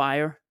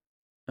bonfire?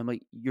 I'm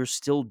like, you're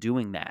still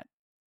doing that.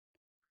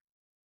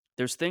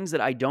 There's things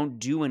that I don't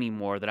do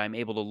anymore that I'm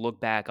able to look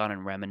back on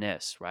and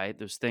reminisce, right?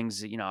 There's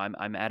things that,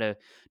 I'm at a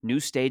new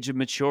stage of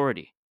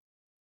maturity.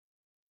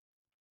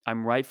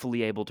 I'm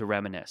rightfully able to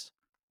reminisce.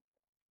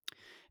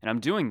 And I'm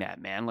doing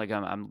that, man. Like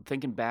I'm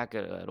thinking back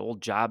at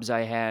old jobs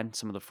I had,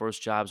 some of the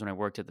first jobs when I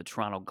worked at the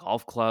Toronto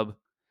Golf Club.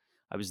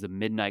 I was the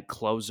midnight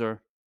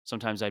closer.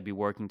 Sometimes I'd be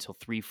working till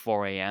 3,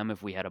 4 a.m.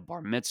 if we had a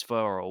bar mitzvah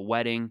or a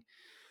wedding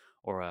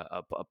or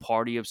a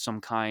party of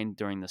some kind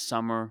during the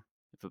summer.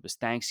 If it was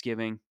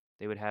Thanksgiving,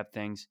 they would have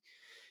things.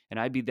 And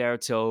I'd be there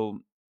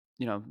till,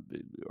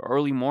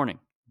 early morning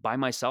by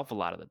myself a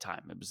lot of the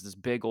time. It was this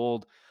big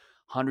old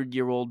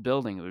 100-year-old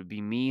building. It would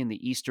be me and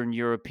the Eastern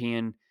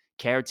European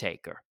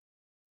caretaker.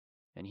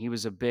 And he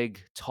was a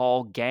big,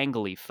 tall,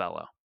 gangly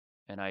fellow.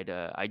 And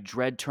I'd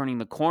dread turning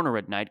the corner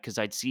at night because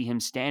I'd see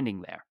him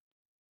standing there.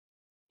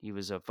 He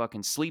was a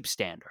fucking sleep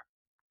stander.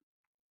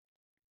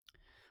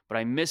 But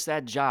I missed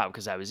that job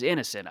because I was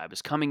innocent. I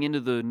was coming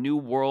into the new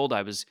world.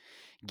 I was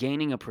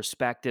gaining a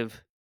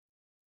perspective.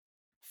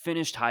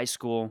 Finished high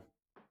school.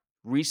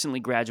 recently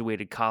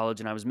graduated college,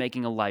 and I was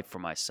making a life for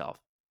myself.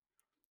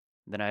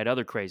 Then I had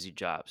other crazy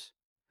jobs.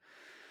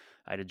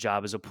 I had a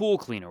job as a pool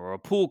cleaner or a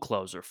pool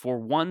closer. For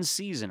one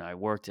season, I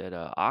worked at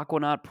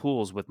Aquanaut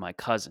Pools with my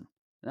cousin.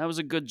 And that was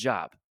a good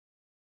job.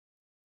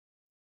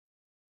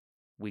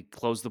 We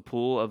closed the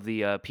pool of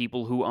the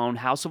people who own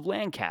House of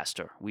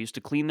Lancaster. We used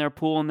to clean their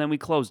pool and then we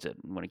closed it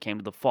when it came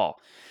to the fall.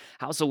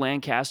 House of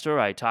Lancaster,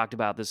 I talked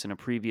about this in a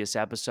previous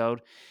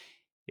episode,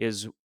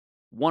 is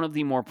one of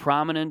the more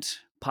prominent,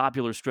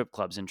 popular strip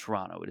clubs in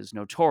Toronto. It is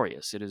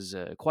notorious. It is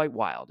quite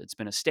wild. It's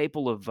been a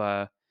staple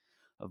of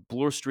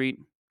Bloor Street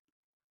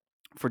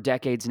for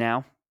decades now.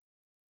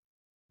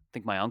 I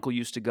think my uncle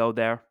used to go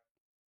there.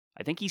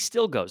 I think he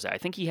still goes there. I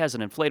think he has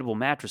an inflatable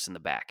mattress in the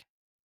back,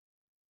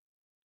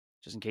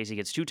 just in case he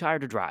gets too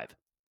tired to drive.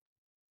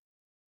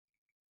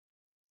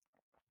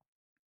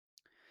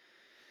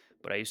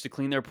 But I used to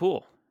clean their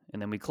pool,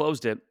 and then we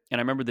closed it. And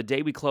I remember the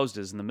day we closed it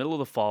was in the middle of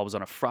the fall. It was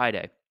on a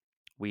Friday.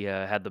 We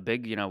had the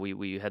big,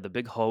 we had the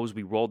big hose.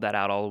 We rolled that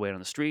out all the way on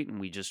the street, and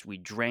we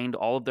drained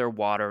all of their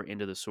water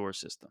into the sewer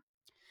system.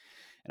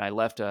 And I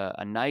left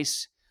a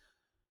nice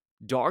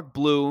dark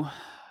blue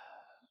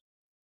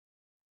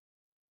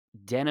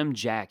denim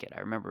jacket.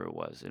 I remember it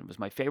was. It was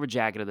my favorite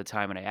jacket at the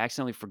time, and I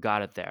accidentally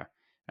forgot it there.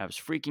 And I was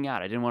freaking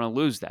out. I didn't want to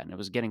lose that, and it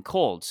was getting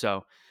cold.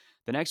 So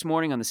the next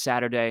morning on the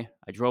Saturday,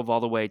 I drove all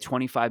the way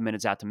 25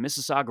 minutes out to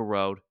Mississauga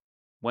Road,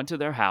 went to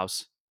their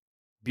house.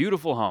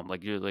 Beautiful home.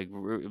 Like it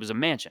was a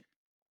mansion.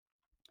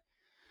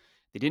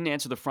 They didn't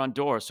answer the front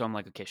door, so I'm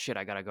like, okay, shit,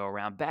 I got to go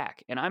around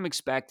back. And I'm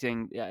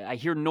expecting, I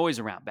hear noise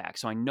around back,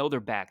 so I know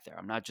they're back there.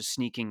 I'm not just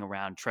sneaking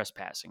around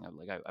trespassing.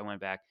 I went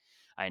back,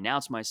 I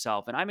announced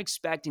myself, and I'm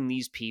expecting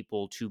these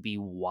people to be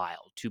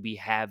wild, to be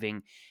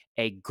having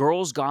a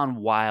Girls Gone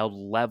Wild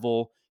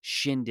level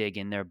shindig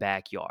in their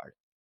backyard.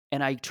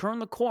 And I turn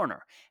the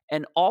corner,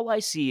 and all I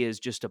see is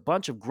just a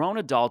bunch of grown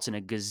adults in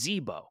a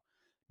gazebo,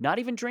 not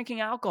even drinking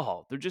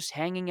alcohol. They're just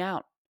hanging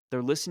out.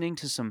 They're listening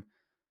to some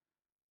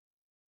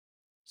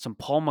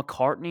Paul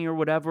McCartney or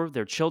whatever.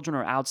 Their children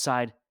are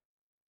outside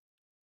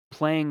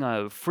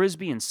playing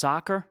frisbee and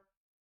soccer.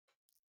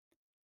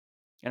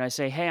 And I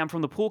say, hey, I'm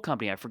from the pool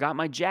company. I forgot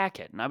my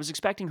jacket. And I was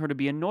expecting her to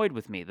be annoyed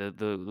with me,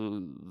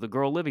 the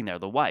girl living there,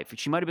 the wife.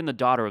 She might have been the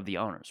daughter of the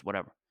owners,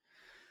 whatever.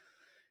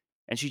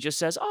 And she just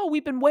says, oh,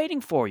 we've been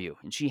waiting for you.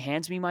 And she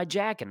hands me my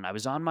jacket, and I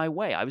was on my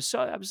way. I was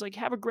like,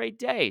 have a great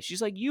day.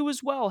 She's like, you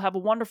as well. Have a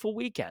wonderful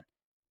weekend.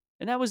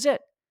 And that was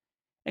it.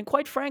 And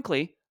quite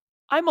frankly,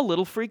 I'm a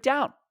little freaked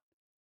out.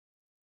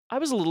 I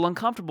was a little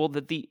uncomfortable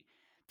that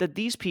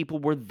these people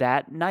were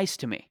that nice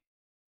to me.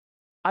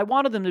 I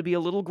wanted them to be a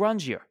little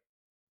grungier.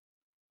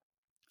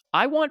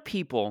 I want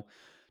people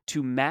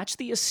to match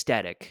the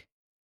aesthetic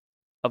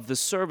of the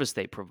service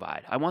they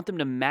provide. I want them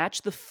to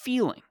match the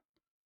feeling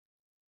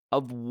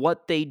of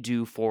what they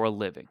do for a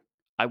living.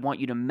 I want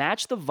you to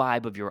match the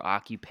vibe of your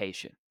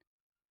occupation.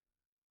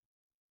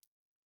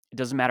 It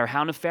doesn't matter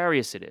how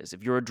nefarious it is.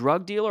 If you're a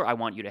drug dealer, I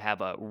want you to have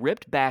a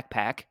ripped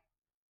backpack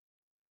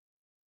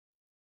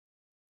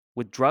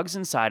with drugs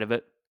inside of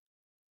it.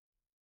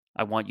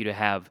 I want you to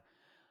have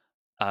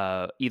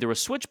either a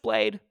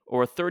switchblade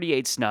or a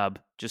 38 snub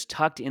just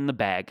tucked in the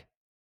bag,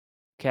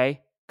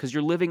 okay? Because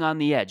you're living on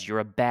the edge. You're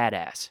a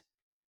badass.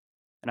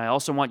 And I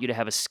also want you to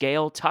have a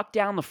scale tucked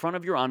down the front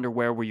of your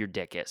underwear where your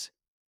dick is.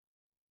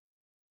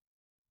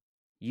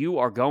 You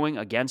are going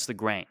against the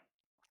grain.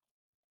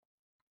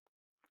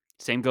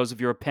 Same goes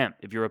if you're a pimp.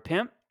 If you're a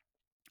pimp,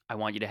 I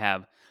want you to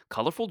have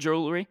colorful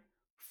jewelry,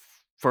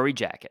 furry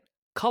jacket.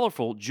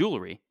 Colorful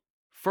jewelry,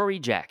 furry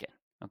jacket,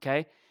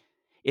 okay?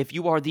 If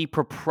you are the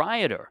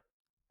proprietor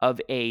of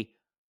a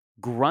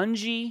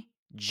grungy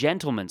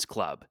gentleman's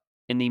club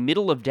in the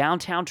middle of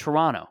downtown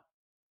Toronto,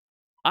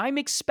 I'm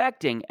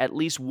expecting at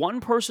least one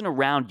person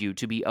around you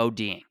to be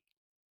ODing.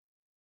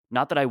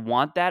 Not that I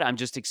want that, I'm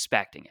just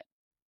expecting it.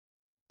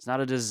 It's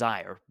not a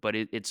desire, but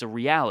it's a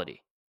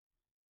reality.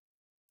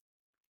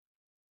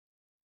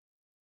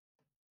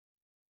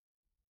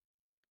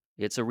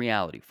 It's a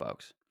reality,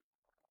 folks.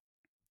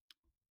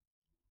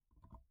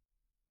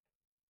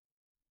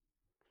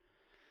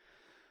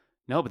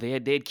 No, but they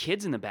had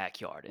kids in the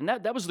backyard. And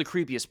that was the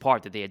creepiest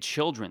part, that they had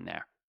children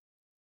there.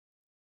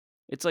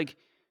 It's like,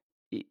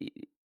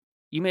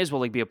 you may as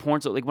well like be a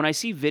porn star. Like when I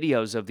see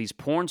videos of these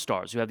porn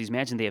stars who have these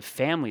mansions, they have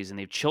families and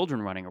they have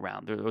children running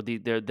around.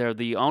 They're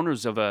the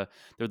owners of they're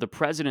the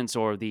presidents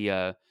or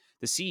the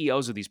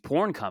CEOs of these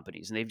porn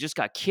companies, and they've just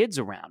got kids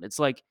around. It's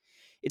like,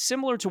 it's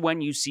similar to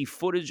when you see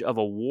footage of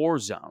a war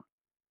zone.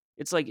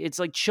 It's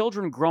like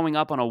children growing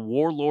up on a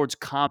warlord's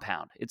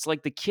compound. It's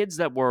like the kids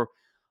that were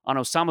on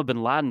Osama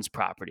bin Laden's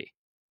property.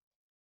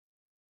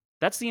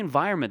 That's the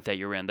environment that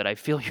you're in, that I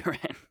feel you're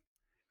in.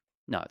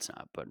 No, it's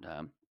not. But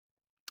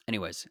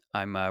anyways,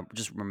 I'm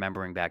just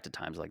remembering back to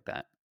times like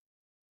that.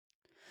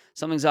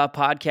 Something's Off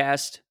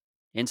Podcast,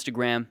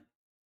 Instagram.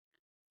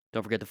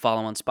 Don't forget to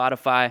follow on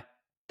Spotify.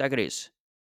 That it is.